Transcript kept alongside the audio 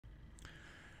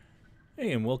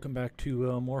Hey, and welcome back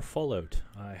to more Fallout.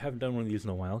 I haven't done one of these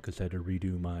in a while because I had to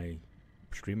redo my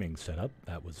streaming setup.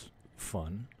 That was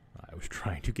fun. I was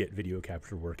trying to get video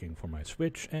capture working for my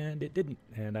Switch, and it didn't,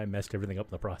 and I messed everything up in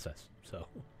the process. So,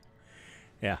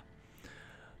 yeah.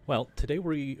 Well, today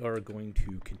we are going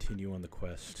to continue on the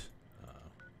quest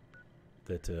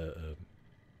that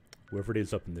whoever it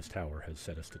is up in this tower has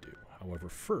set us to do. However,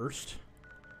 first,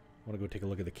 I want to go take a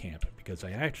look at the camp, because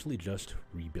I actually just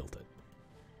rebuilt it.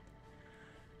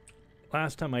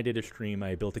 Last time I did a stream,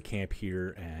 I built a camp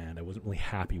here, and I wasn't really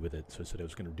happy with it, so I said I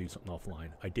was going to do something offline.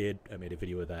 I did. I made a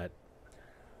video of that.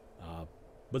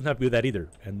 Wasn't happy with that either.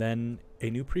 And then a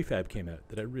new prefab came out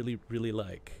that I really, really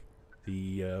like.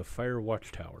 The Fire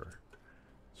Watchtower.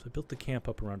 So I built the camp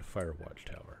up around a Fire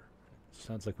Watchtower.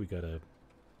 Sounds like we got a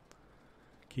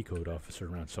key code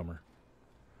officer around somewhere.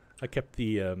 I kept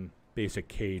the basic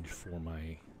cage for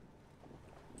my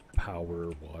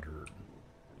power, water,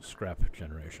 scrap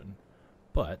generation.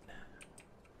 But,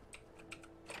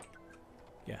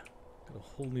 yeah, got a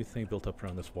whole new thing built up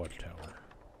around this watchtower.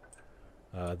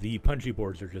 The punji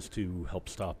boards are just to help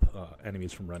stop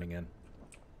enemies from running in.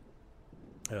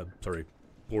 Sorry,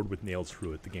 board with nails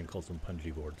through it. The game calls them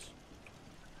punji boards.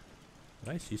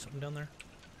 Did I see something down there?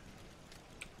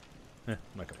 I'm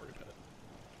not gonna worry about it.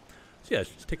 So yeah, let's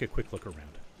just take a quick look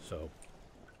around. So,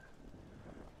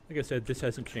 like I said, this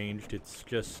hasn't changed. It's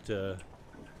just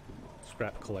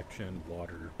scrap collection,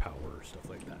 water, power, stuff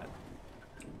like that.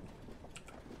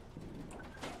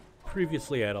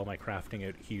 Previously I had all my crafting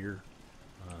out here.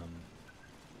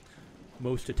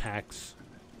 Most attacks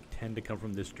tend to come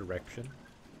from this direction,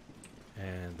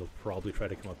 and they'll probably try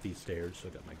to come up these stairs, so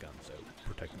I got my guns out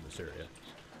protecting this area.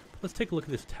 But let's take a look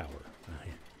at this tower.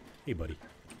 Hey buddy.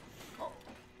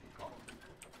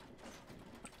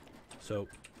 So,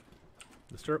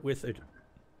 let's start with it.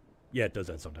 Yeah, it does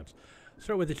that sometimes.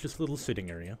 Start with it's just a little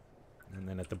sitting area, and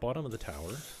then at the bottom of the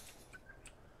tower,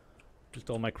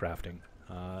 just all my crafting.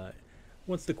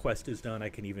 Once the quest is done, I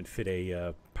can even fit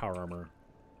a power armor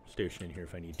station in here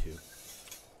if I need to.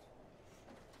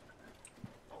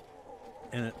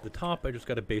 And at the top, I just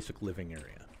got a basic living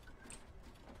area.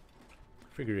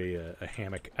 I figure a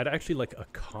hammock. I'd actually like a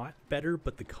cot better,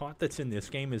 but the cot that's in this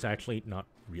game is actually not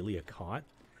really a cot.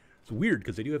 It's weird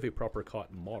because they do have a proper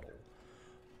cot model.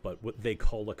 But what they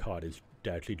call a cot is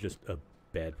actually just a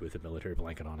bed with a military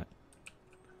blanket on it.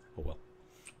 Oh well.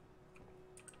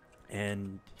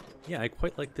 And yeah, I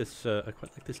quite like this. I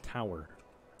quite like this tower.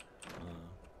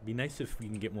 Be nice if we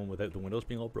can get one without the windows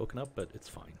being all broken up, but it's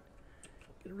fine.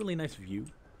 Get a really nice view.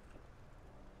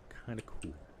 Kind of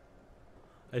cool.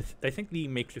 I think the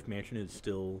makeshift mansion is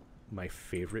still my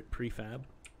favorite prefab,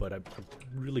 but I'm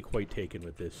really quite taken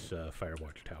with this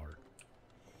Firewatch tower.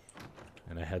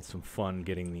 And I had some fun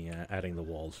getting the adding the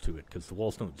walls to it, because the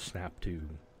walls don't snap to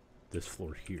this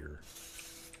floor here.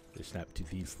 They snap to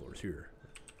these floors here.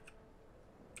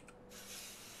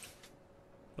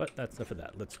 But that's enough of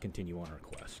that. Let's continue on our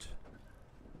quest.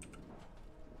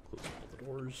 Close all the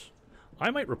doors. I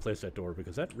might replace that door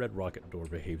because that red rocket door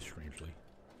behaves strangely.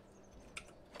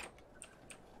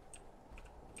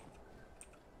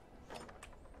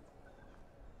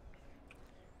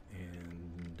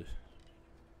 And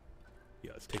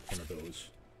yeah, let's take one of those.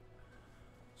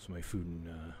 So my food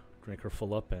and drink are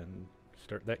full up, and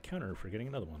start that counter for getting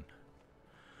another one.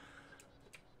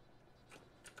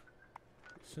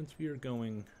 Since we are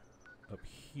going up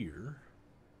here,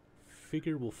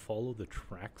 figure we'll follow the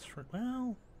tracks for,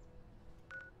 well,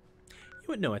 you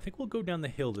would know, I think we'll go down the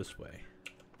hill this way,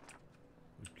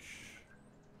 which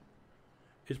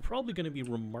is probably going to be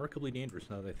remarkably dangerous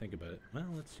now that I think about it.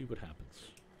 Well, let's see what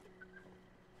happens.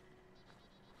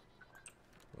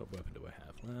 What weapon do I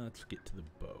have? Let's get to the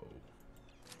bow.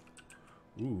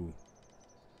 Ooh.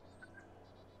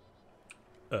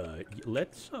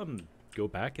 Let's go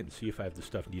back and see if I have the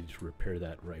stuff needed to repair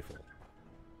that rifle.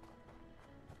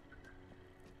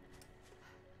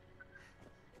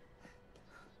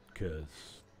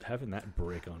 Because having that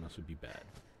break on us would be bad.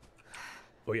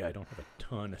 Oh yeah, I don't have a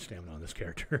ton of stamina on this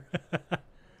character.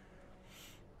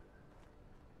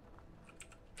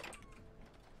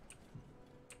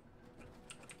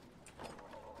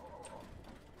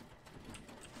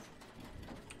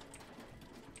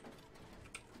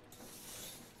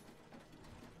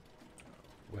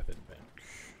 Weapon bench.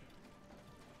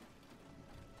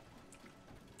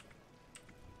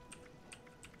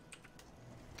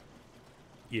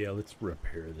 Yeah, let's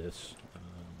repair this.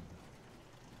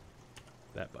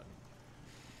 That button.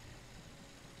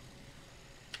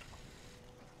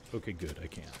 Okay, good, I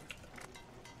can.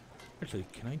 Actually,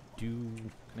 can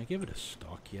I give it a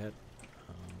stock yet?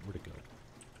 Where'd it go?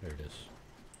 There it is.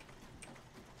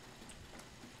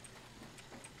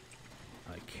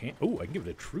 can. Oh, I can give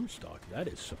it a true stock. That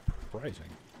is surprising.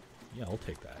 Yeah, I'll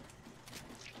take that.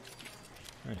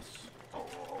 Nice.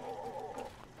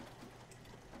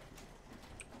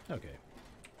 Okay.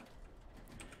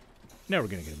 Now we're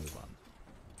gonna get a move on.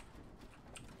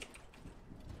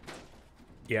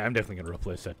 Yeah, I'm definitely gonna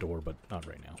replace that door, but not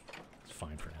right now. It's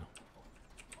fine for now.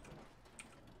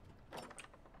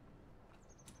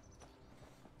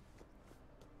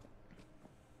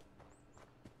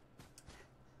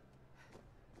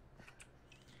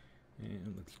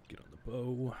 And let's get on the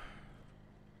bow.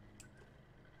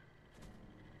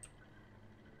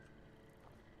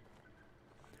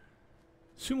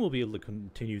 Soon we'll be able to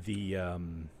continue the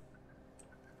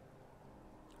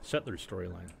Settlers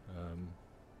storyline.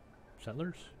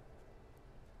 Settlers?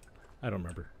 I don't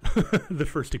remember. The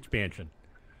first expansion.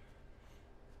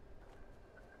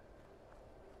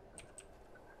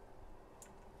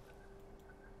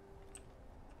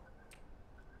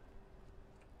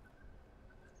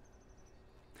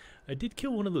 I did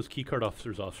kill one of those keycard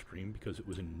officers off stream because it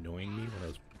was annoying me when I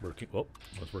was working. Oh,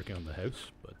 I was working on the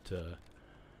house, but there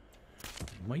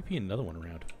might be another one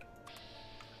around.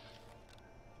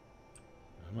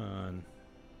 Come on.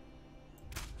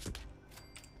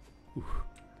 Ooh.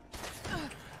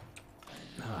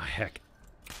 Ah, heck.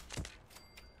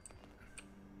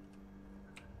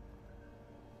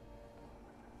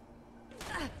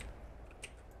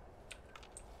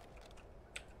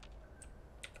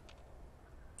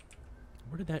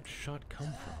 Where did that shot come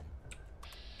from?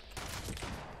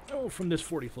 Oh, from this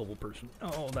 40th level person.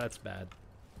 Oh, that's bad.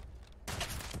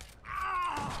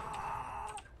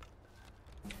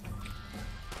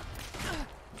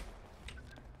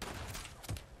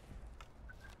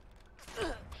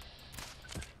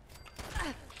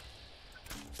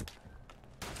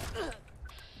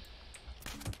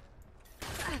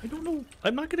 I don't know.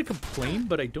 I'm not going to complain,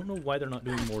 but I don't know why they're not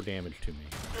doing more damage to me.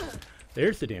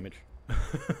 There's the damage.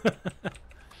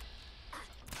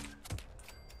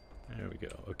 There we go.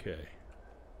 Okay.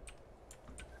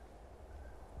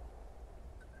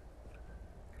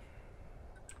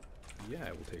 Yeah,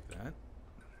 I will take that.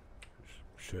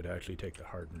 Should actually take the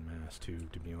hardened mass too,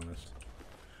 to be honest.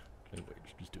 Anyway,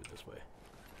 just do it this way.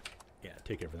 Yeah,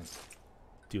 take everything.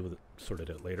 Deal with it, sort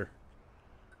it out later.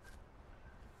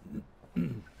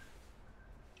 Do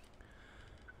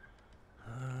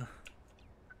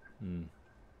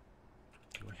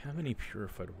I have any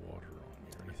purified water on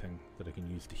me or anything that I can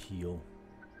use to heal?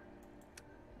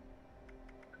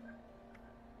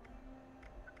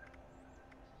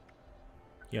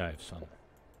 Yeah, I have some.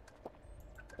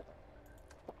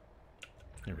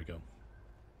 There we go.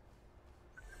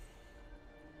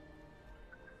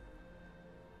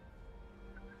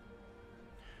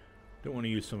 Don't want to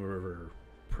use some of our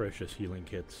precious healing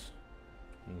kits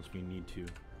unless we need to.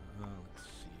 Let's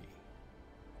see.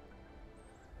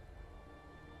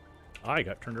 I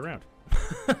got turned around.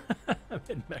 I'm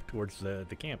heading back towards the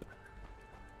camp.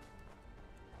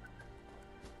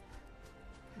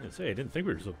 I was gonna say, I didn't think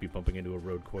we were supposed to be bumping into a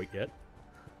road quite yet.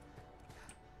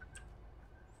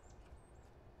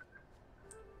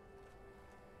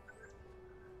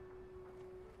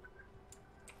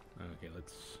 Okay,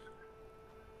 let's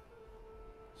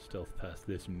stealth past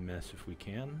this mess if we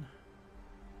can.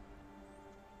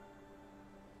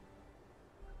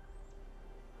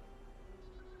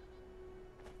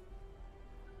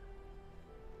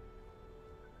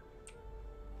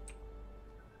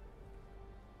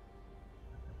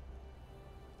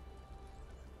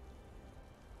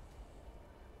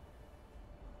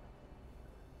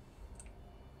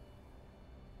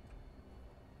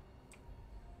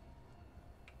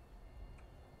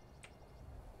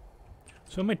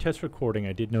 So in my test recording,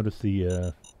 I did notice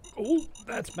the, oh,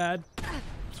 that's bad.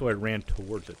 So I ran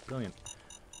towards it. Brilliant.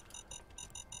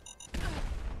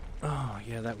 Oh,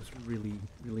 yeah, that was really,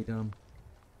 really dumb.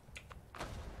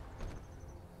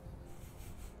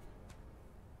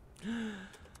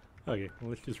 Okay,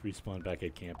 well, let's just respawn back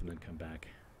at camp and then come back.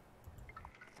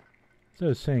 So I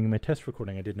was saying, in my test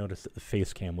recording, I did notice that the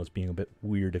face cam was being a bit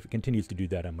weird. If it continues to do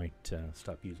that, I might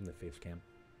stop using the face cam.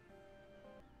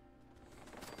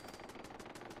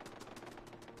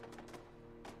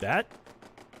 That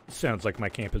sounds like my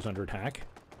camp is under attack.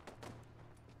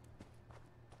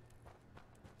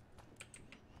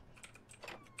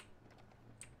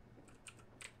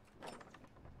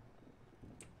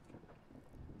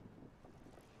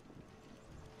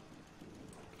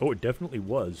 Oh, it definitely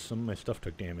was. Some of my stuff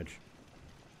took damage.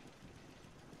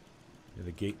 Yeah,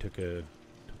 the gate took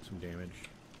some damage.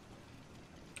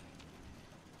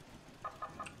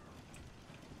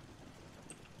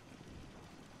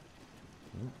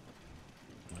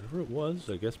 Whatever it was,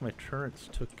 I guess my turrets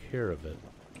took care of it.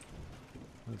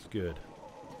 That's good.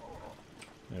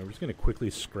 Now we're just going to quickly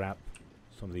scrap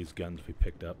some of these guns we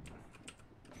picked up.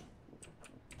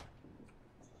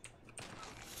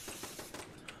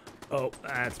 Oh,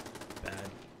 that's bad.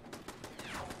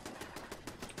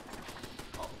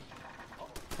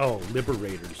 Oh,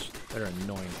 liberators. They're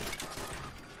annoying.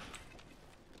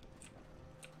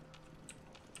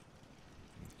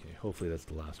 Okay, hopefully that's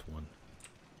the last one.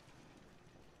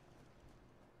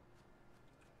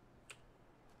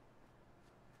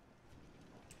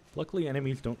 Luckily,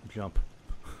 enemies don't jump.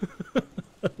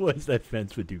 Otherwise, that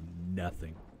fence would do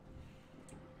nothing.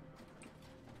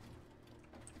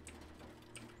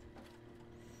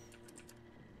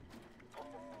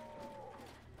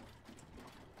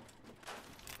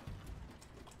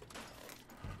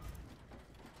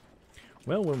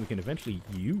 Well, when we can eventually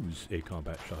use a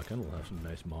combat shotgun, we'll have some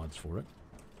nice mods for it.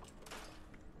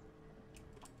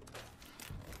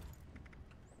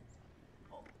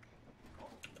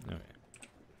 Alright.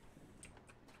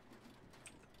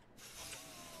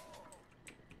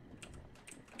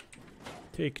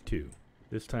 Take 2.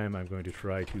 This time I'm going to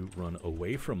try to run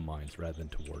away from mines rather than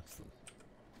towards them.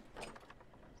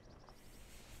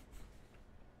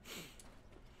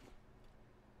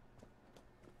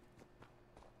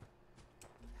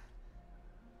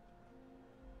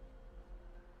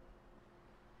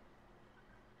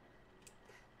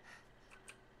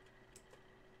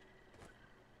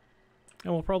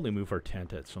 And we'll probably move our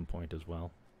tent at some point as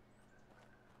well.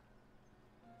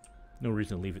 No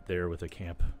reason to leave it there with a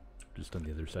camp just on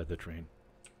the other side of the train.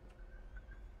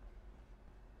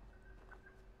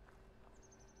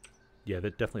 Yeah,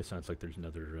 that definitely sounds like there's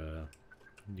another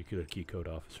nuclear key code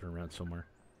officer around somewhere.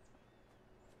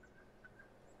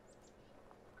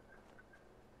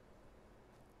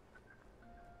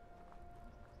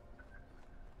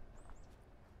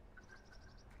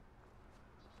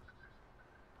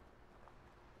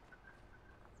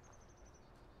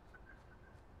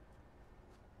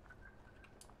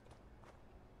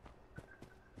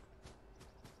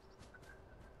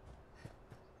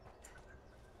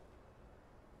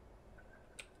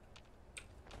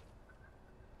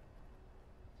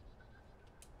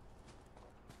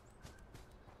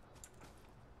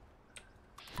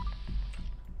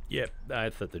 Yep, I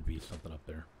thought there'd be something up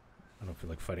there. I don't feel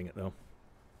like fighting it though.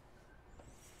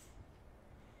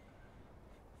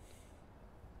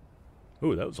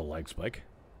 Ooh, that was a lag spike.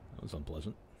 That was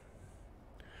unpleasant.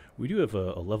 We do have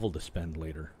a level to spend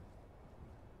later.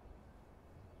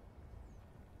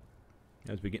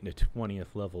 As we get into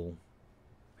 20th level,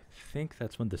 I think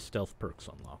that's when the stealth perks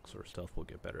unlock, so our stealth will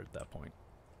get better at that point.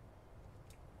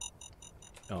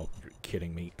 Oh, you're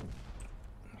kidding me.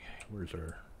 Okay, where's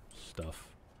our stuff?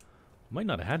 Might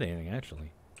not have had anything,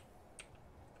 actually.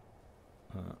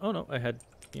 Oh no, I had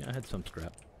some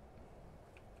scrap.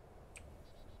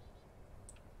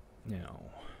 Now,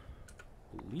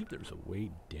 I believe there's a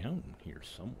way down here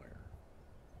somewhere.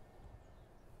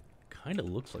 Kind of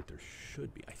looks like there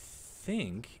should be. I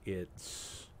think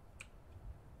it's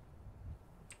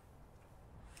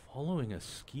following a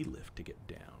ski lift to get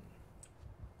down.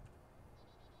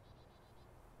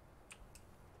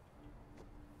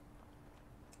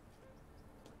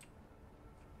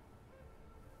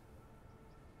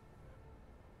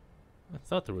 I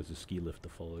thought there was a ski lift to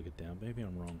follow to get down. Maybe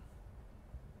I'm wrong.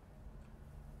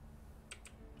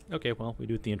 Okay, well, we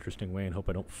do it the interesting way and hope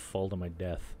I don't fall to my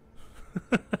death.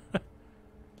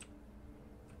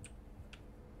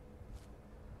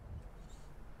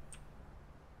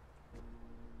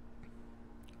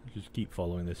 Just keep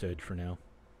following this edge for now.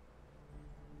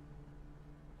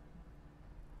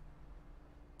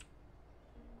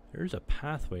 There's a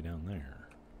pathway down there.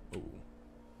 Oh.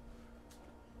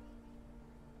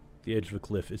 The edge of a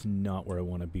cliff is not where I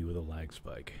want to be with a lag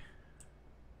spike.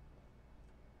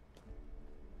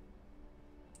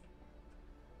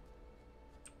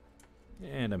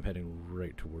 And I'm heading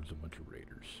right towards a bunch of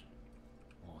raiders.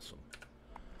 Awesome.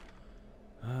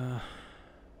 Okay,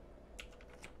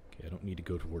 I don't need to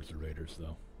go towards the raiders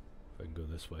though. If I can go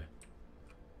this way.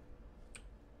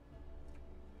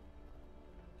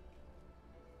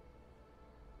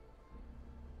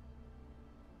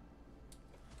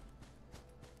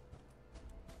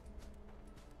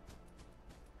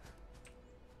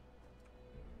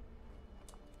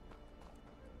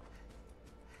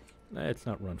 Let's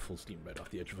not run full steam right off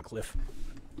the edge of a cliff.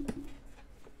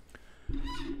 I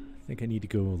think I need to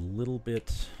go a little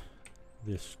bit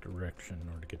this direction in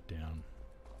order to get down.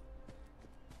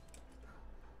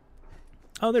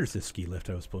 Oh, there's this ski lift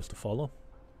I was supposed to follow.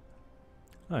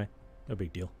 Alright, no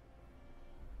big deal.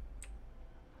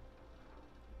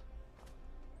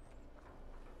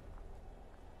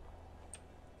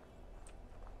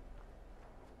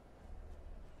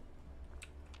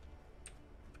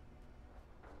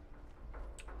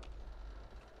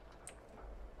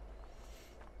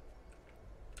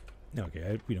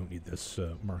 Okay, we don't need this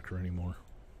marker anymore.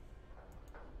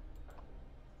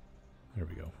 There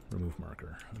we go. Remove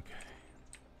marker. Okay.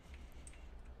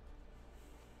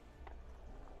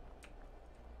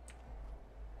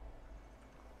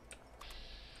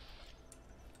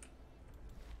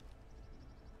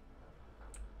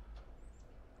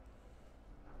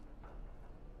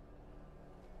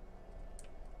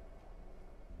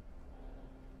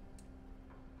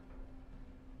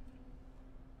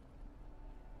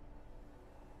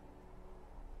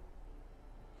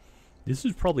 This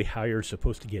is probably how you're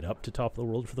supposed to get up to top of the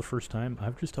world for the first time.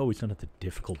 I've just always done it the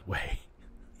difficult way.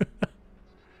 Am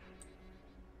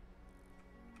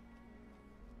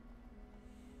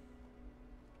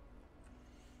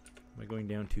I going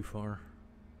down too far?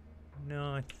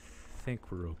 No, I think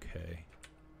we're okay.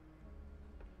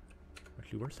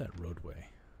 Actually, where's that roadway?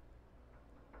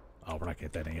 Oh, we're not going to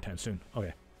get that anytime soon.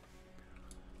 Okay.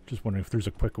 Just wondering if there's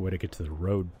a quicker way to get to the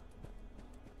road.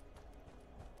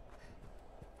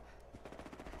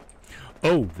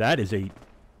 Oh, that is a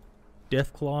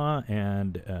Deathclaw,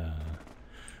 and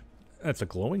that's a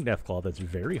glowing Deathclaw that's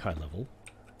very high level.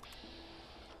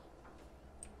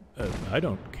 I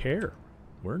don't care.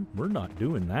 We're not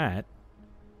doing that.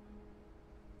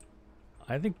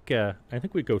 I think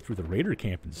we go through the Raider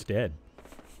camp instead.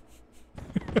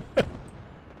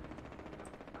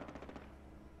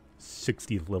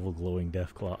 60th level glowing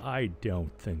Deathclaw. I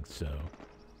don't think so.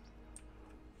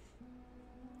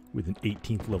 With an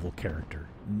 18th level character.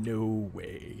 No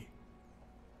way.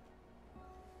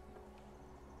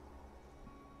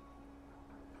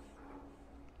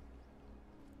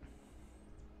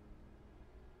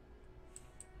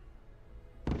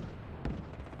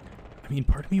 I mean,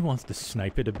 part of me wants to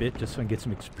snipe it a bit just so I can get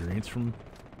some experience from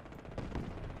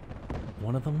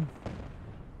one of them.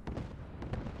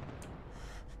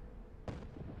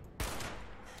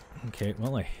 Okay,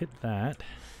 well, I hit that.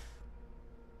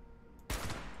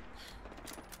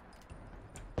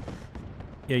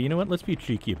 Yeah, you know what? Let's be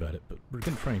cheeky about it, but we're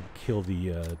going to try and kill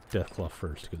the Deathclaw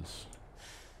first, because...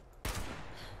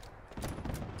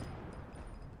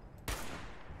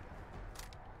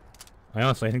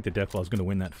 I think the Deathclaw is going to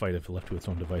win that fight if left to its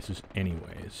own devices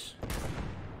anyways.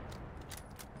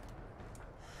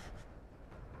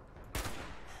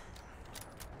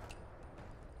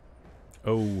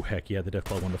 Oh, heck yeah, the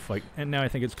Deathclaw won the fight, and now I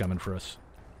think it's coming for us.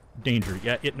 Danger.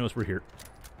 Yeah, it knows we're here.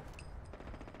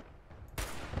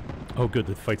 Oh, good,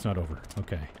 the fight's not over.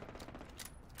 Okay.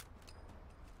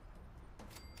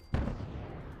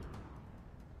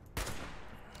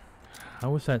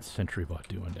 How is that sentry bot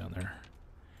doing down there?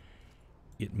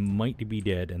 It might be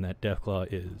dead, and that Deathclaw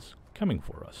is coming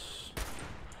for us.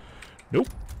 Nope.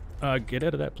 Get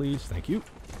out of that, please. Thank you.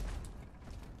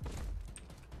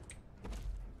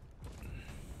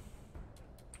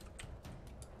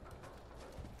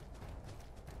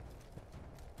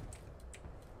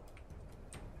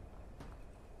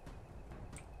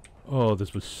 Oh,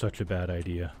 this was such a bad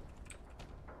idea.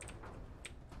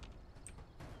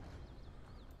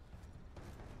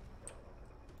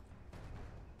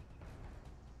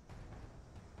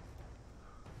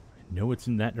 I know it's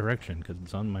in that direction because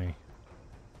it's on my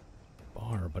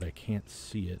bar, but I can't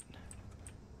see it.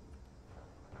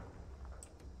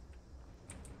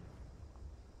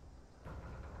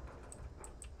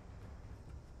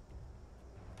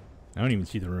 I don't even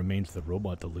see the remains of the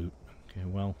robot to loot. Okay,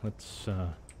 well, let's,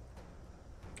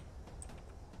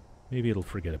 maybe it'll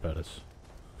forget about us.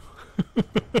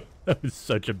 That was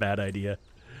such a bad idea.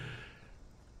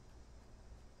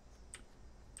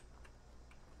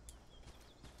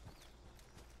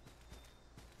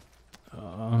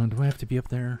 Do I have to be up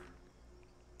there?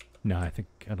 No, I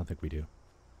don't think we do.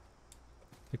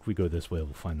 I think if we go this way,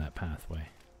 we'll find that pathway.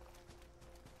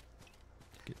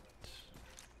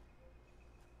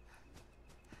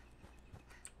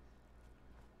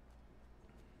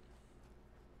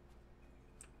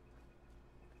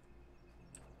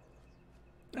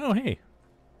 Oh, hey.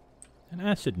 An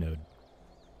acid node.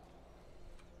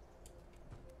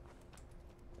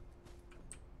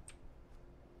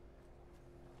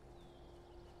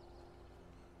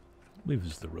 I believe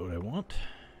this is the road I want.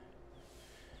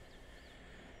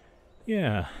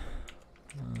 Yeah.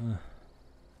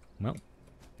 Well,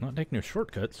 not taking a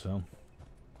shortcut, so...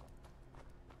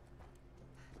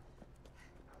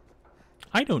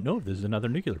 I don't know if there's another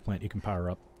nuclear plant you can power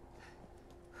up.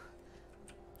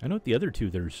 I know at the other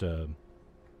two there's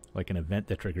like an event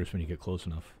that triggers when you get close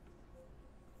enough.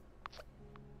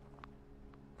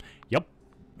 Yep,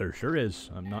 there sure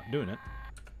is. I'm not doing it.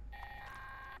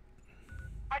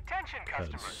 Attention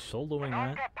customers. Soloing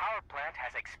the that. power plant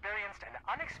has experienced an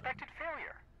unexpected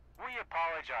failure. We apologize.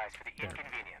 apologize for the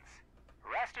inconvenience.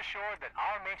 Rest assured that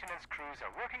our maintenance crews are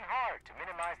working hard to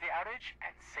minimize the outage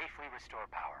and safely restore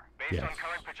power. Based on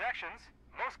current projections,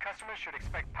 most customers should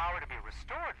expect power to be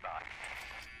restored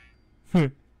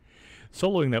by...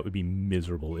 Soloing that would be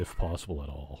miserable, if possible at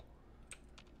all.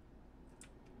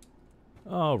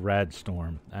 Oh,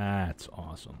 Radstorm. That's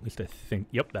awesome. At least I think...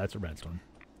 Yep, that's a Radstorm.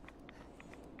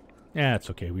 Yeah, it's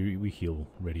okay. We heal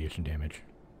radiation damage.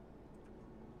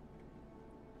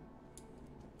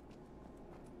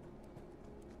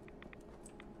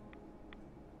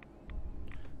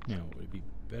 Now, would it be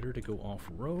better to go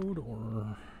off-road,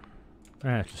 or...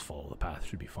 just follow the path.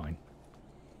 Should be fine.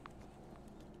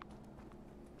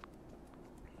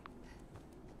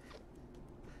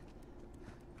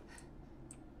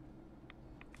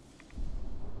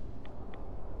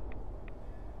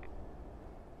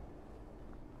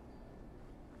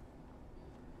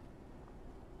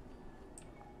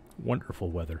 Wonderful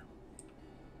weather.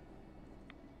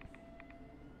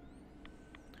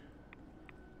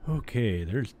 Okay,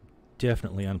 there's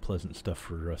definitely unpleasant stuff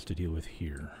for us to deal with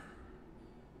here.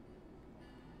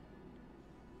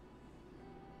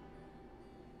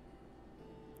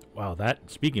 Wow, that,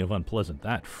 speaking of unpleasant,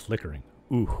 that flickering.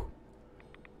 Ooh.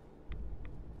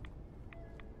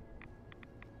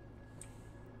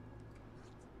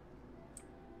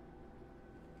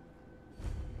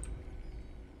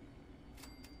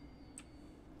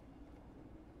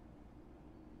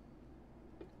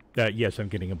 Yes, I'm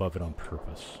getting above it on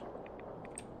purpose.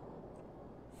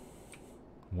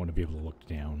 I want to be able to look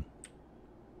down.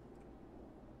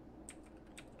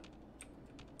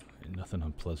 And nothing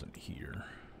unpleasant here.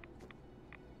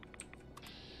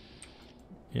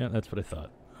 Yeah, that's what I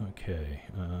thought. Okay,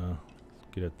 let's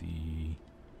get at the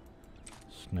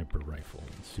sniper rifle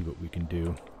and see what we can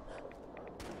do.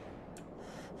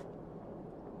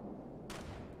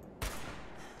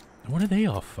 What are they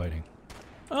off fighting?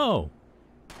 Oh!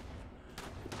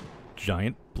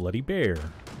 Giant bloody bear.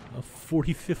 A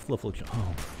 45th level.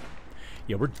 Oh.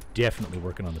 Yeah, we're definitely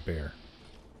working on the bear.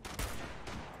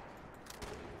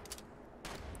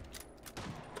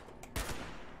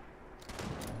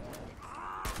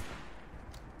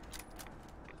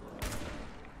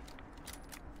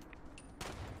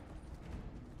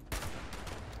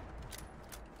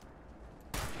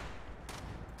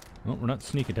 Well, we're not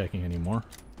sneak attacking anymore.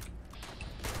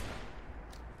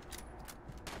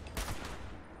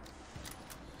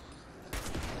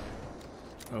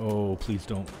 Oh, please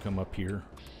don't come up here.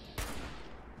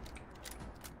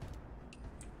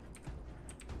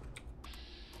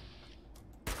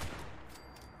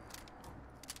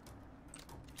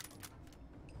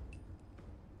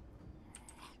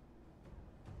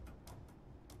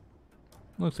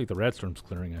 Looks like the Radstorm's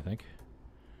clearing, I think.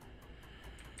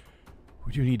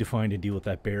 We do need to find and deal with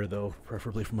that bear, though,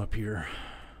 preferably from up here.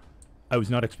 I was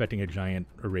not expecting a giant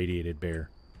irradiated bear.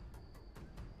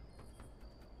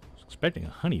 Expecting a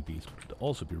honey beast, which would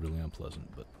also be really unpleasant,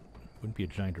 but wouldn't be a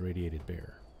giant irradiated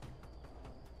bear.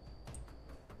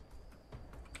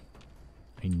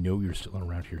 I know you're still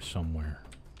around here somewhere.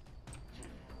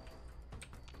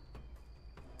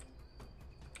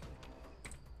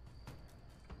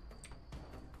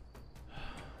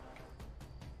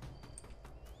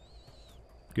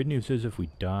 Good news is if we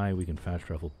die, we can fast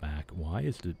travel back. Why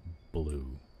is it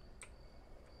blue?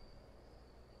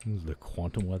 This is the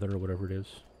quantum weather or whatever it is.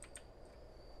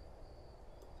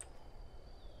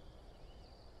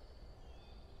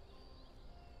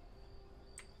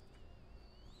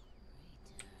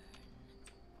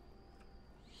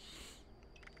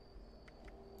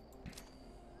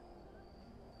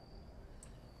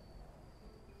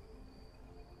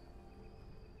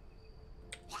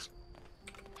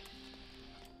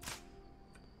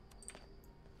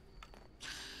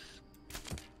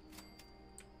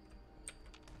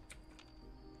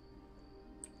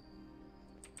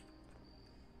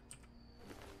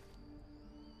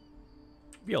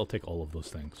 Yeah, I'll take all of those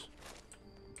things.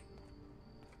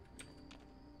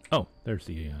 Oh, there's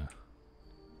the,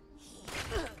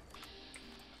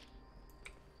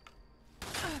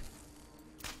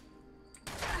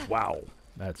 Wow,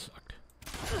 that sucked.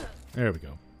 There we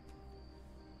go.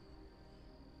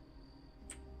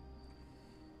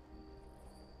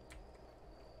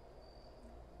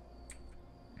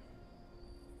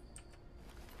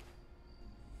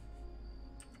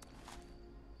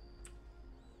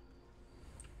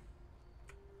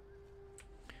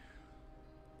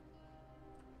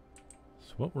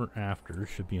 What we're after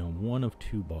should be on one of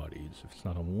two bodies. If it's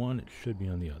not on one, it should be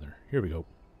on the other. Here we go.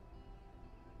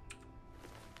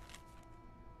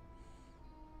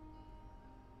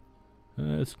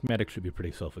 Schematic should be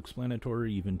pretty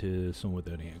self-explanatory, even to someone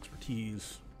without any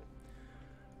expertise.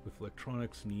 With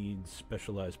electronics, needs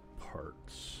specialized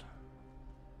parts.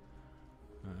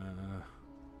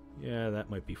 Yeah, that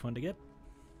might be fun to get.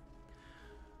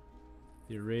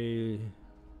 The arrays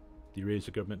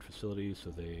of government facilities,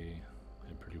 so they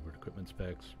have pretty weird equipment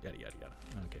specs. Yada yada yada.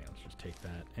 Okay, let's just take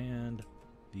that and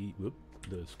the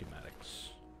schematics.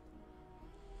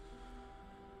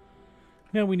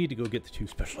 Now we need to go get the 2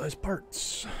 specialized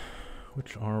parts,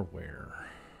 which are where?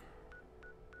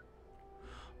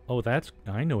 Oh,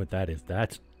 I know what that is.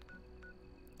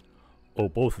 Oh,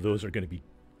 both of those are going to be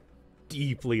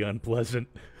deeply unpleasant.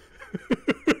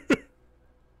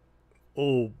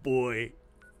 Oh boy.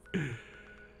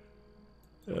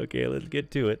 Okay, let's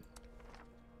get to it.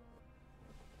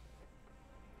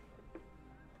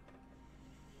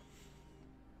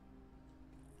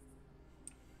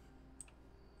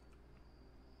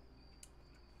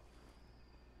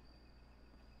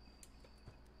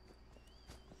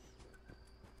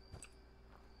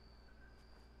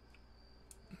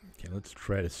 Okay, let's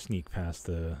try to sneak past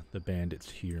the bandits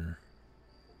here.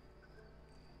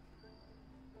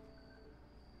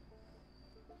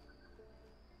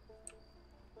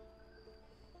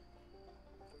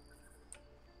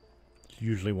 There's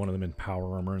usually one of them in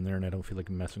power armor in there, and I don't feel like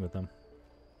messing with them.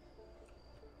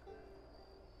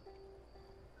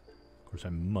 Of course, I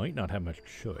might not have much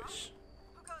choice.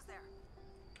 Who goes there?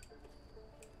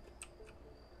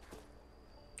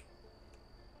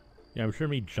 Yeah, I'm sure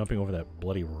me jumping over that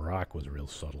bloody rock was real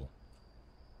subtle.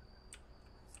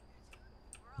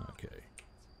 Okay.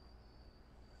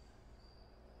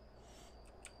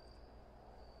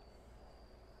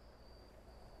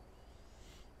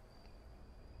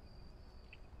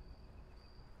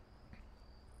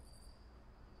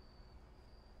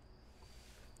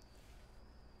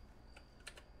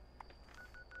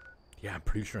 Yeah, I'm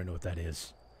pretty sure I know what that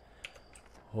is.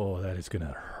 Oh, that is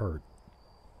gonna hurt.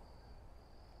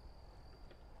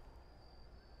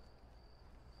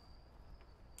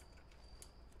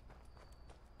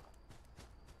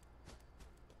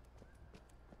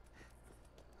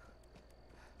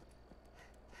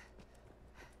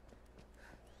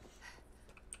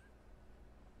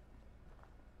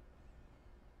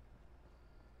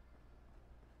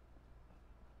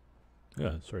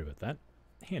 Yeah, sorry about that.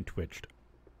 Hand twitched.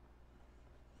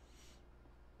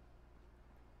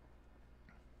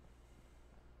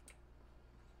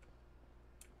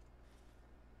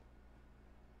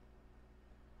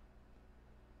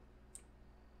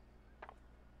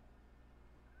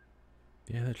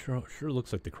 Yeah, that sure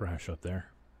looks like the crash up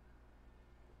there.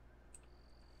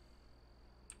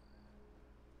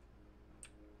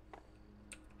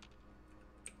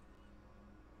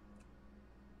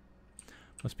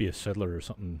 Must be a settler or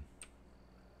something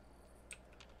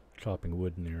chopping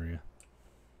wood in the area.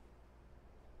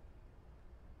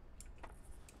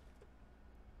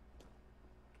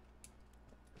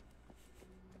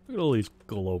 Look at all these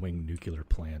glowing nuclear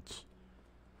plants.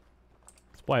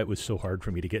 That's why it was so hard for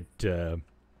me to get, I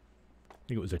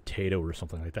think it was a Tato or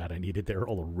something like that I needed. They're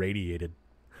all irradiated.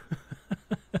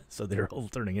 So they're all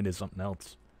turning into something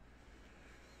else.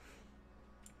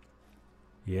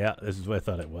 Yeah, this is what I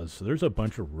thought it was. So there's a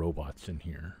bunch of robots in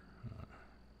here.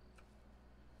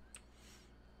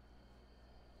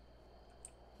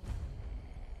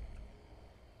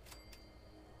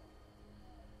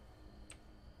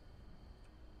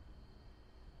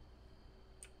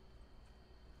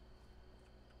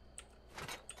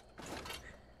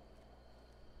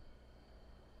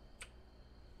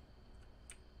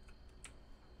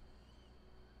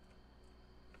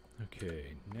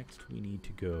 Okay, next we need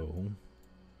to go.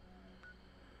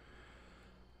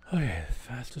 Okay, the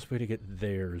fastest way to get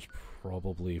there is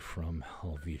probably from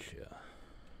Helvetia.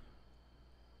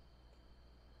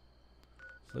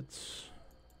 So let's...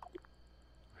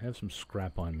 I have some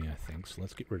scrap on me, I think, so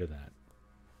let's get rid of that.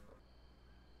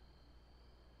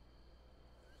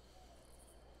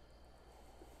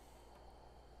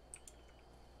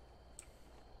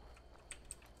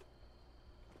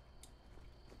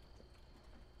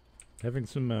 Having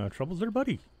some troubles there,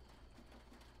 buddy?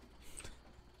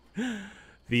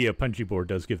 The punchy board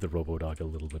does give the Robo-Dog a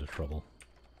little bit of trouble.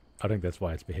 I think that's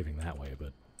why it's behaving that way,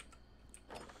 but...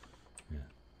 yeah.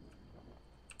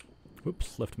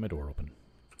 Whoops, left my door open.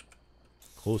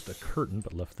 Closed a curtain,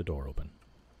 but left the door open.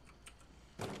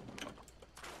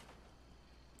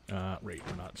 Right,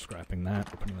 we're not scrapping that.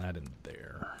 We're putting that in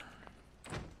there.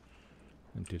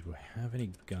 And did we have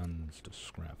any guns to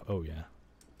scrap? Oh, yeah.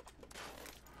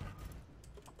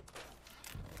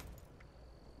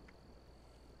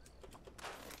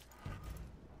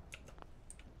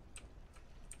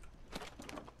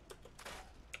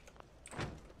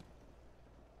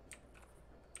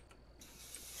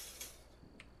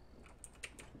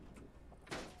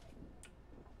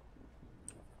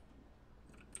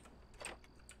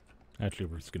 Actually,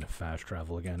 we're just going to fast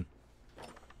travel again.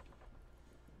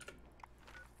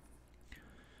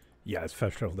 Yeah, let's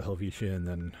fast travel to Helvetia and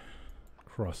then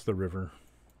cross the river.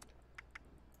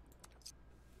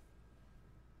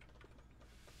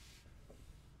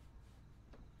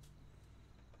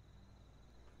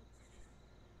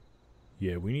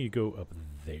 Yeah, we need to go up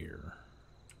there.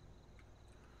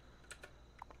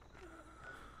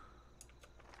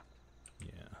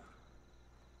 Yeah.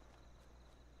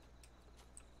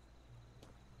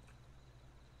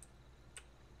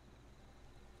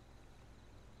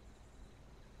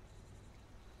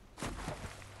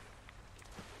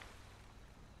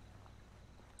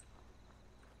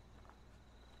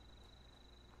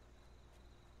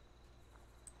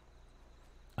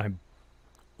 I'm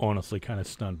honestly kind of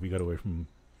stunned we got away from...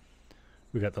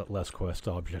 We got that last quest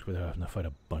object without having to fight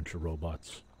a bunch of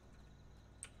robots.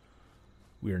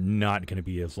 We are not going to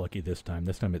be as lucky this time.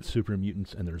 This time it's super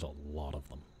mutants, and there's a lot of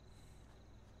them.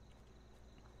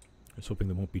 I was hoping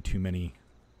there won't be too many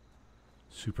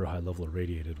super high-level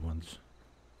irradiated ones.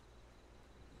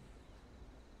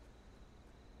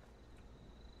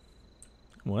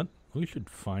 What? We should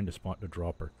find a spot to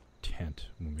drop our tent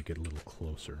when we get a little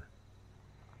closer.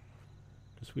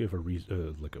 Just so we have a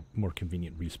like a more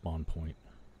convenient respawn point.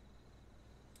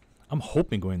 I'm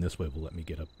hoping going this way will let me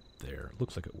get up there. It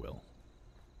looks like it will.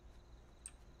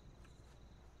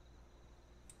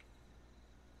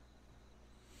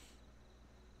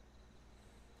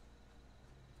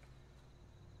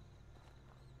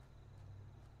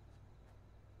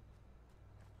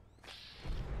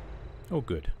 Oh,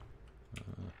 good.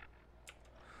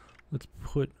 Let's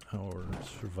put our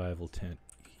survival tent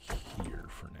here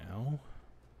for now.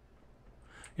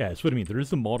 Yeah, that's what I mean. There is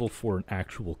the model for an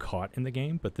actual cot in the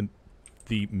game, but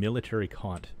the military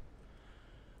cot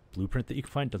blueprint that you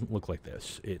can find doesn't look like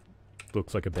this. It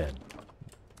looks like a bed.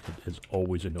 It has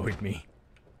always annoyed me.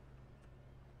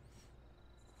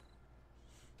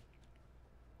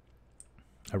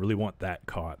 I really want that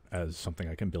cot as something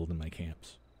I can build in my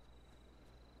camps.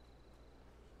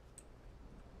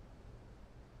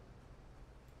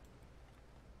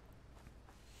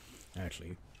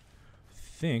 Actually, I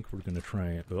think we're going to try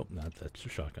it. Oh, not that's a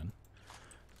shotgun.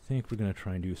 I think we're going to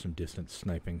try and do some distance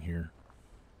sniping here.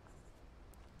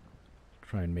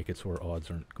 Try and make it so our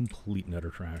odds aren't complete and utter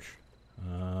trash.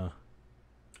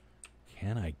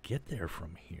 Can I get there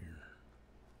from here?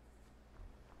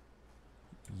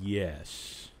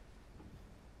 Yes.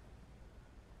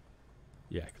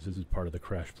 Yeah, because this is part of the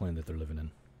crash plane that they're living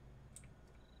in.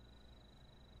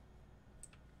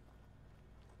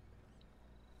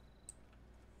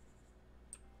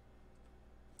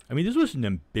 I mean, this was an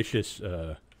ambitious,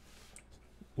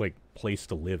 like, place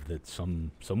to live that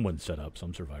someone set up,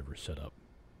 some survivors set up.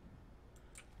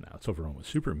 Now, it's overrun with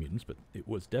super mutants, but it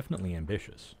was definitely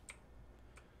ambitious.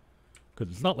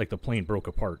 Because it's not like the plane broke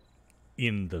apart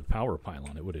in the power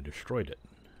pylon. It would have destroyed it.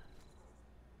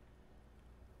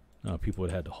 People would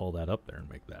have had to haul that up there and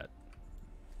make that.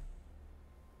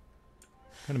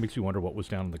 Kind of makes you wonder what was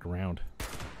down on the ground.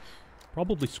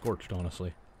 Probably scorched,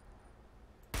 honestly.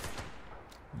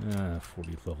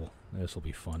 40th level. This will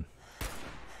be fun.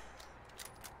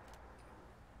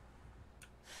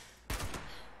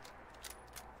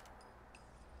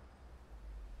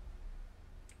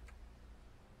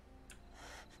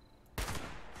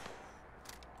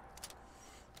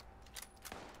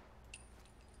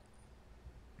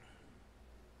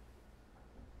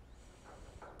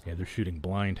 Yeah, they're shooting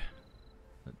blind.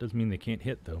 That doesn't mean they can't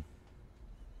hit, though.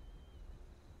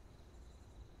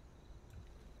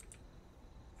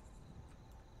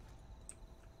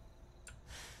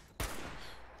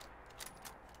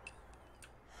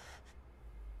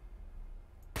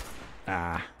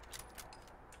 Ah.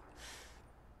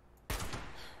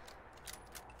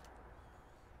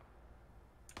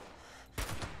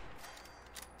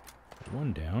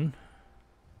 One down.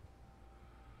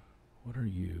 What are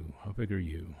you? How big are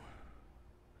you?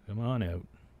 Come on out.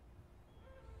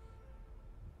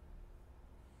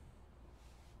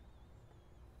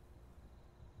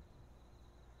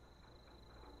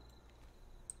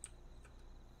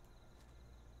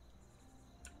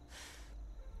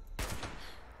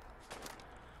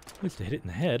 At least I hit it in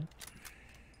the head.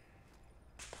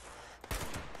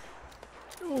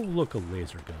 Oh, look, a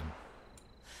laser gun.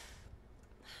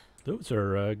 Those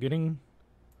are getting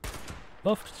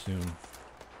buffed soon.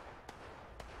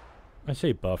 I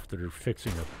say buffed, they're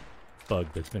fixing a bug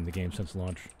that's been in the game since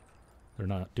launch. They're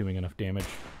not doing enough damage.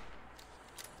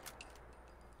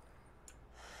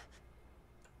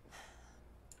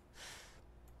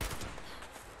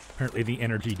 Apparently the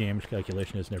energy damage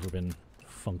calculation has never been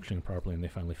functioning properly, and they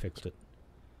finally fixed it.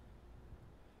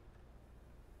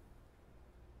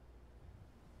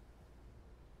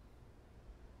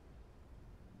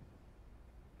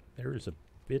 There is a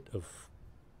bit of...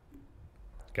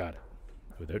 Got it.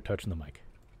 Without touching the mic.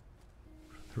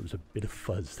 There was a bit of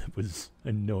fuzz that was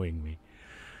annoying me.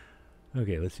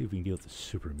 Okay, let's see if we can deal with the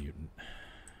super mutant.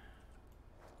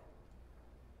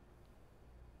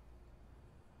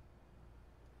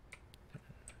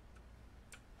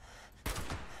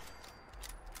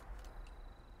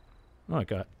 Oh, I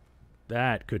got...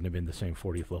 That couldn't have been the same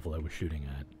 40th level I was shooting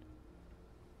at.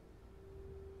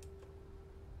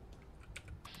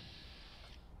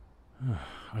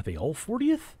 Are they all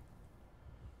 40th?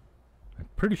 I'm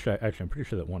pretty sure... Actually, I'm pretty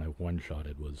sure that one I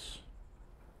one-shotted was...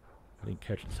 I didn't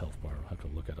catch its health bar. I'll have to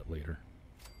look at it later.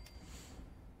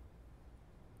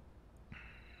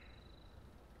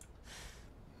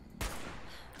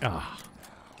 Ah.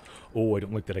 Oh, I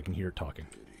don't like that I can hear it talking.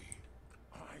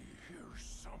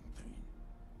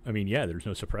 I mean, yeah, there's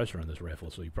no suppressor on this rifle,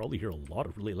 so you probably hear a lot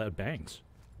of really loud bangs.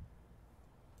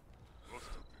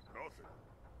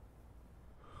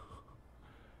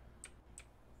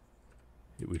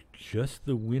 It was just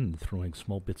the wind throwing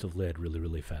small bits of lead really,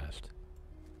 really fast.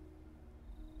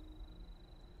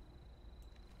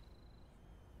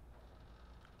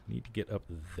 Need to get up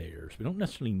there. So we don't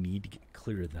necessarily need to get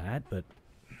clear of that, but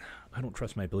I don't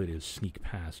trust my ability to sneak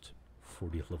past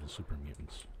 40th level super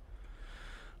mutants.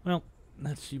 Well,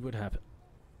 let's see what happens.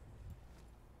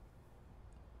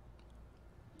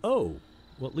 Oh!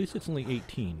 Well, at least it's only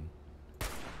 18.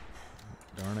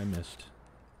 Darn, I missed.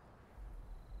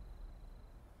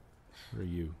 Where are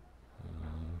you?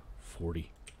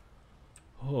 40.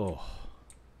 Oh.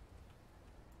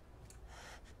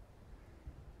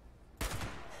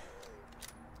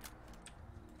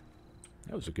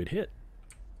 That was a good hit.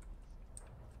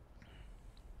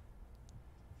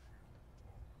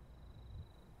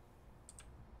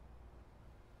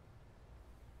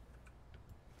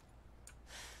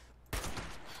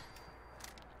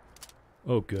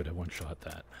 Oh, good. I one-shot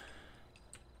that.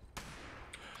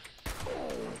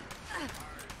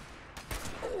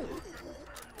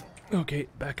 Okay,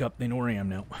 back up. They know where I am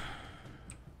now.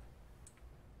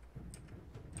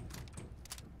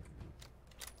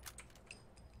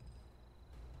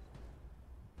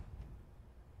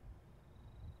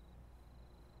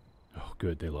 Oh,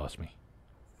 good. They lost me.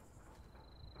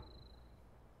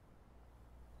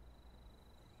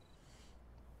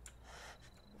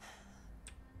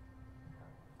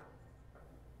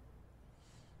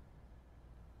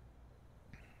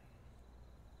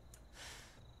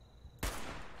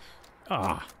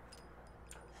 Ah!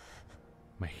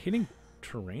 Am I hitting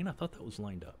terrain? I thought that was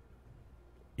lined up.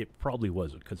 It probably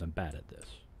wasn't, because I'm bad at this.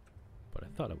 But I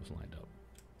thought it was lined up.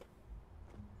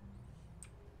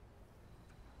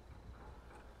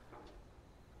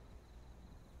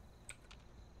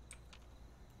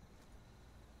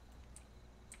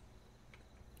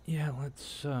 Yeah,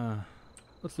 let's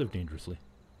live dangerously.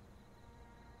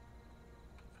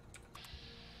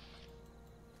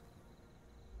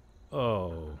 Oh,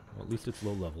 well, at least it's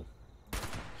low level.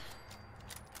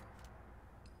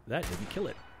 That didn't kill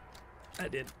it.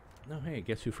 That did. No, hey,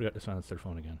 guess who forgot to silence their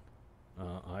phone again?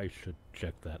 I should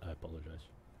check that. I apologize.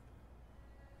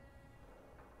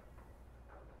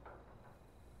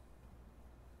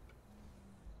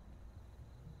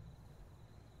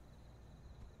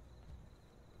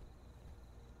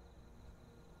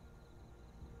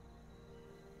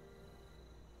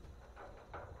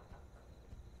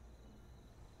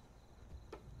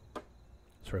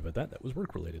 Sorry about that. That was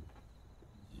work related.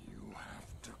 You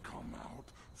have to come out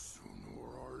sooner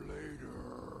or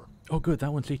later. Oh, good.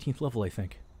 That one's 18th level, I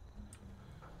think.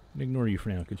 I'm gonna ignore you for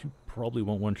now, because you probably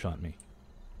won't one-shot me.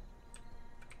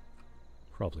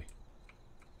 Probably.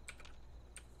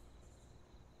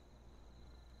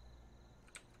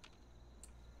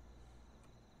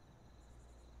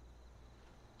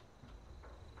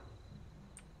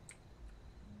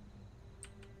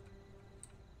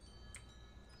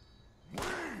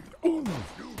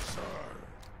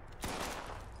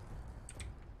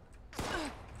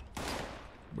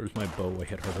 Where's my bow? I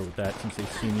hit harder with that since they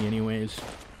see me anyways.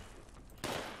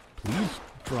 Please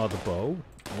draw the bow,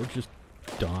 or just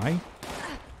die.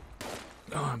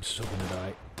 Oh, I'm so gonna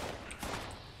die.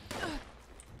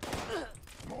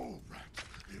 Mole rats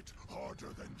hit harder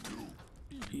than you.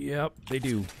 Yep, they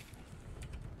do.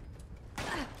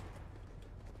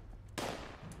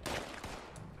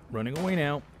 Running away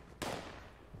now.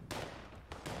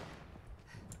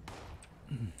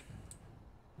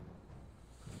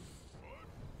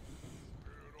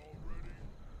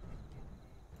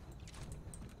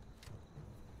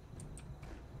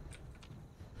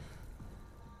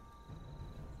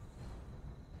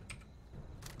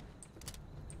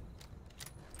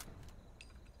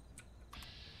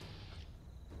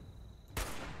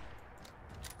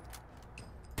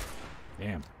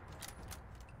 Damn.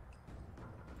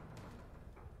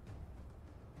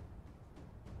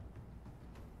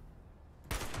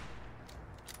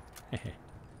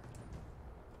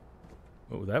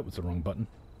 Oh, that was the wrong button.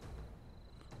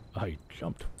 I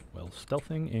jumped while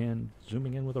stealthing and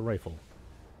zooming in with a rifle.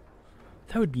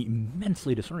 That would be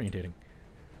immensely disorientating.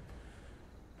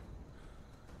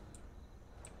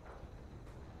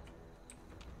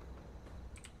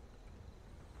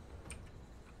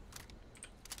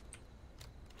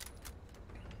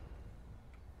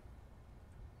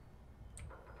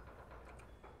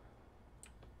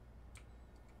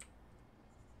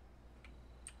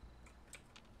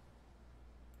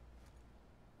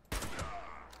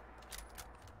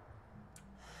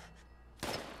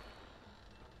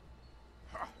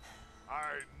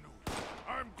 I knew it.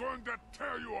 I'm going to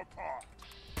tear you apart.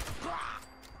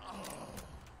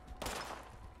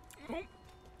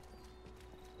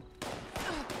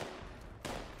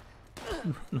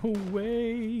 No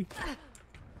way!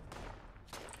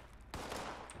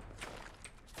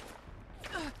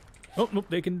 Oh, nope,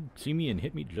 they can see me and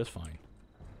hit me just fine.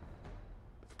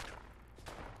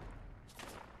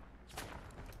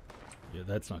 Yeah,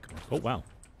 that's not gonna work. Oh, wow.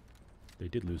 They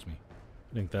did lose me.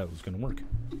 I think that was gonna work.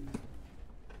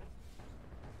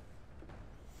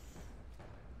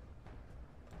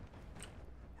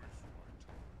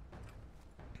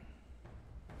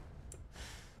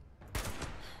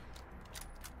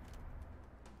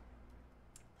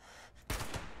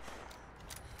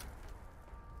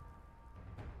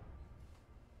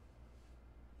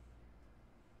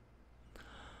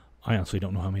 I honestly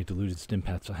don't know how many diluted stim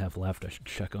pats I have left. I should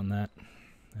check on that.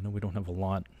 I know we don't have a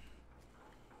lot.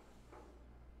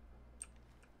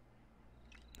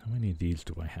 How many of these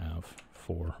do I have?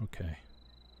 4. Okay.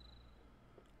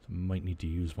 So I might need to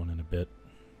use one in a bit.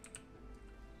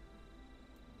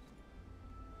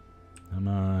 Come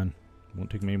on. Won't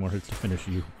take many more hits to finish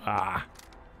you. Ah!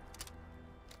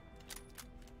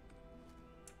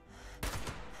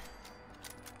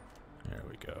 There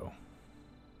we go.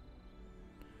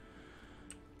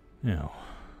 Now,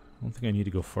 I don't think I need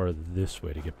to go far this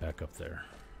way to get back up there.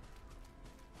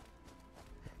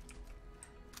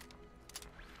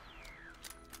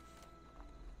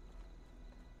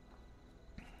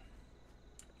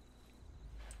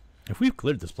 If we've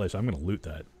cleared this place, I'm going to loot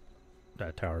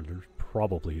that tower. There's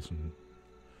probably some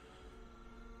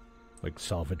like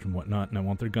salvage and whatnot, and I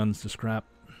want their guns to scrap.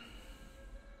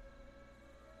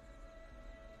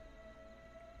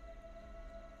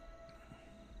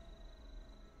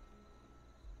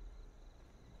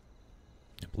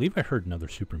 I believe I heard another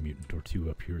super mutant or 2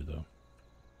 up here, though.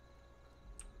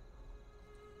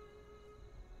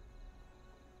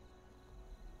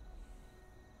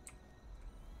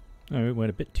 Alright, went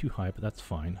a bit too high, but that's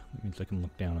fine. That means I can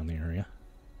look down on the area.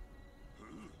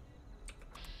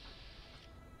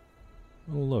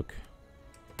 Oh, look.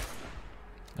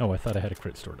 Oh, I thought I had a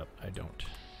crit stored up. I don't.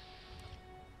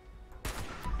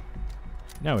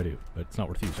 Now I do, but it's not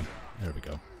worth using. There we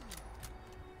go.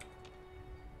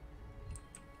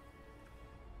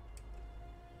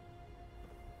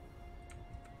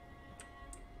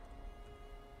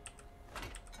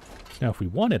 Now, if we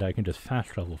wanted, I can just fast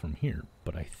travel from here,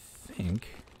 but I think...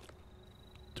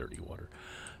 Dirty water.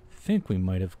 I think we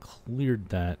might have cleared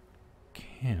that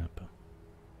camp.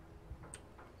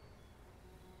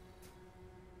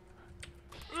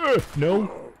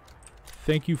 No!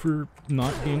 Thank you for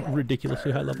not being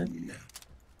ridiculously high level.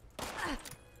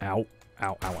 Ow.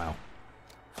 Ow, ow, ow.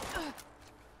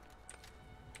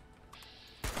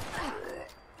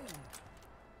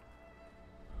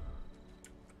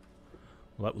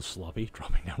 Well, that was sloppy,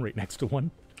 dropping down right next to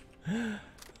one.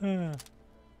 Okay,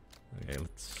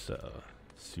 let's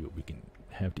see what we can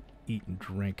have to eat and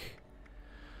drink.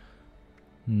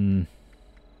 Don't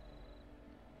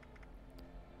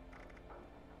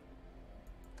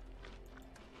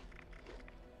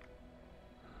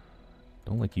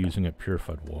like using a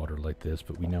purified water like this,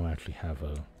 but we now actually have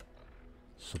a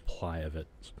supply of it.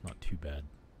 It's not too bad.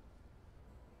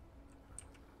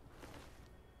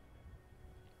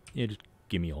 Yeah, just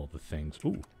give me all the things.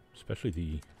 Ooh, especially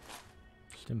the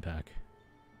stim pack.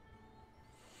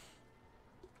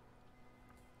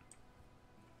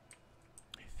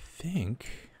 I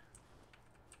think...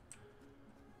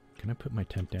 Can I put my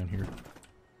temp down here?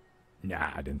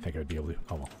 Nah, I didn't think I'd be able to.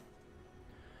 Oh well.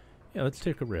 Yeah, let's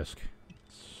take a risk.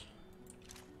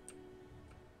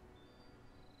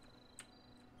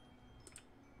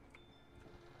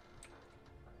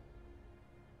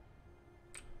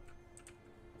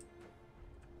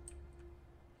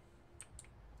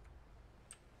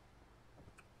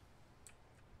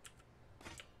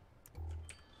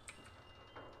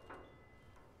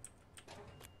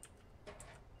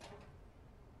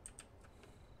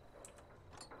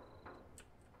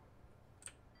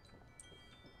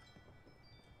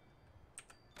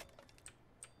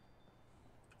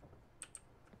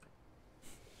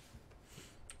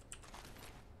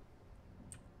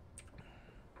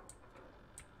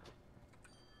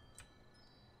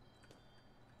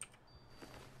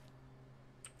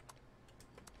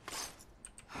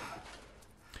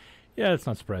 Yeah, it's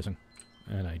not surprising.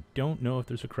 And I don't know if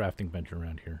there's a crafting bench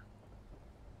around here.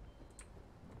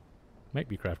 Might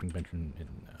be crafting bench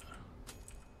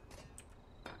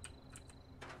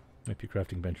might be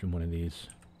crafting bench in one of these.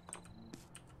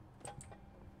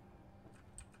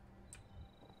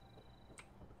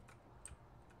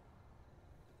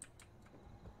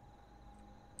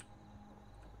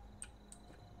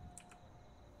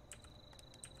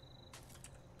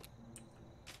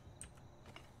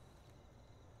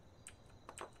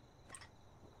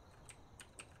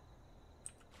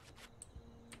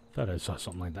 Thought I saw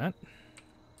something like that.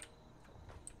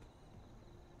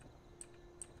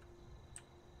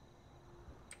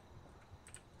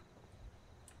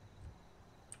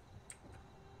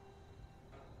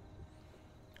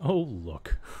 Oh,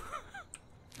 look.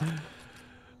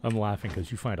 I'm laughing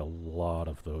because you find a lot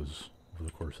of those over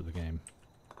the course of the game.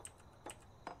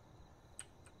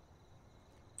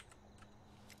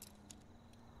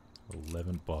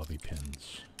 $11 bobby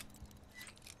pins.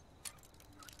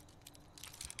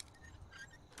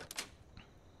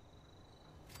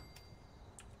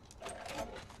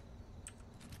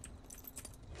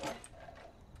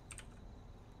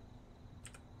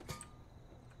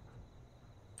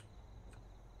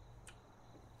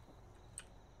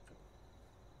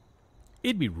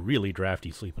 It'd be really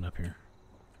drafty sleeping up here.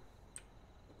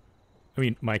 I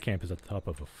mean, my camp is at the top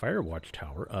of a fire watch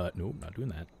tower. No, not doing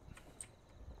that.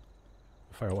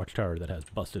 A fire watch tower that has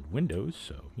busted windows,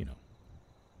 so, you know,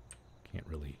 can't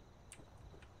really...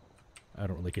 I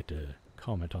don't really get to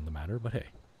comment on the matter, but hey,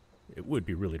 it would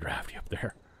be really drafty up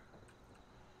there.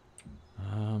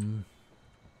 I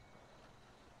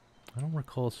don't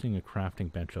recall seeing a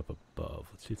crafting bench up above.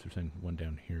 Let's see if there's one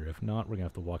down here. If not, we're going to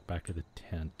have to walk back to the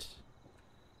tent.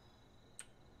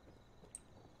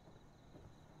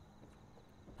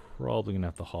 Probably going to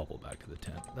have to hobble back to the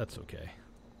tent. That's okay.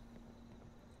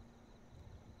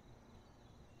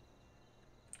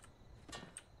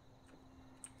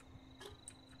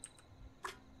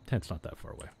 Tent's not that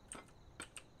far away.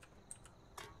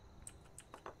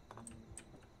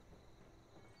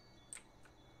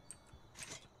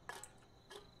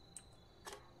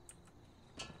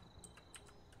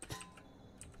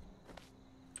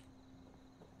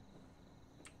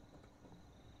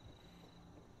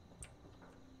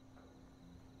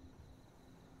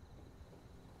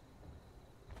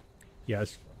 Yeah,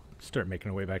 let's start making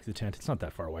our way back to the tent. It's not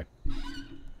that far away.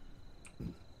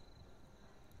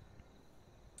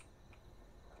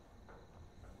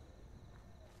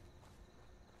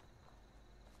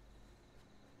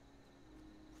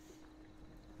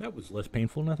 That was less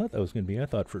painful than I thought that was going to be. I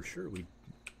thought for sure we'd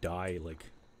die,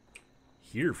 like,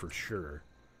 here for sure.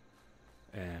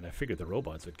 And I figured the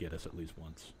robots would get us at least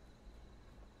once.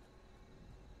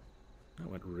 That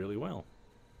went really well.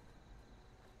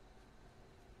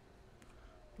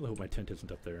 I hope my tent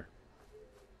isn't up there.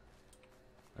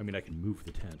 I mean, I can move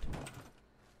the tent.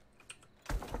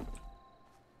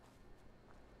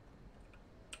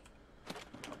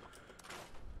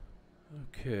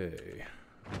 Okay.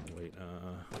 Oh, wait,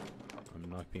 I'm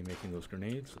not be making those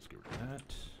grenades. Let's get rid of that.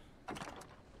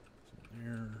 It's in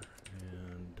there,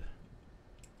 and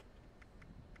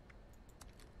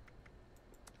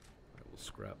I will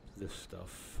scrap this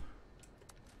stuff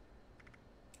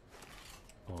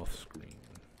off screen.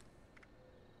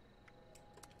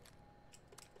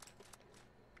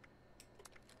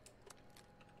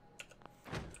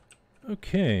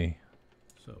 Okay,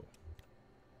 so,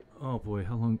 oh boy,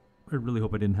 how long? I really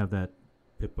hope I didn't have that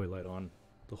Pip-Boy light on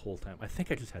the whole time. I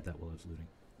think I just had that while I was looting.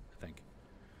 I think.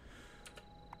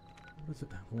 What does it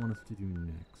want us to do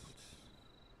next?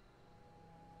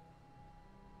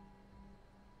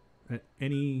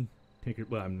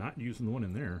 Well, I'm not using the one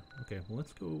in there. Okay, well,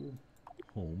 let's go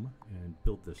home and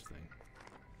build this thing.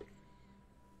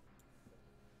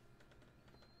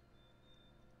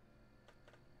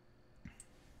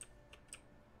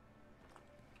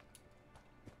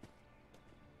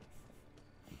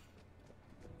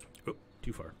 Oh,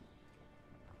 too far.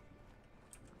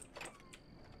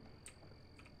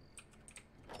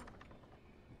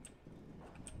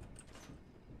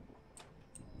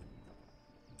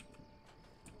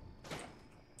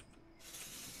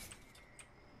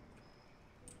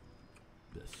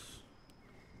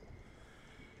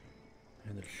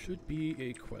 And there should be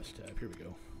a quest tab. Here we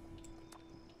go.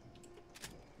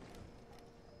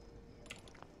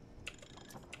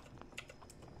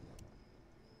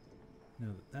 Now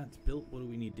that that's built, what do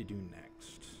we need to do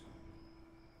next?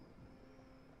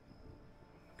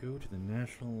 Go to the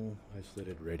National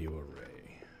Isolated Radio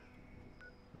Array.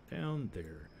 Down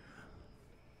there.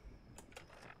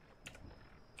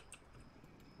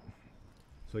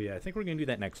 So yeah, I think we're going to do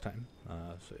that next time.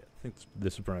 So yeah, I think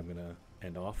this is where I'm going to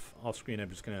end off. Off screen, I'm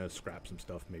just going to scrap some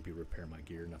stuff, maybe repair my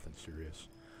gear, nothing serious.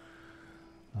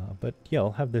 But yeah,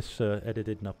 I'll have this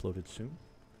edited and uploaded soon.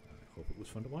 I hope it was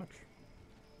fun to watch.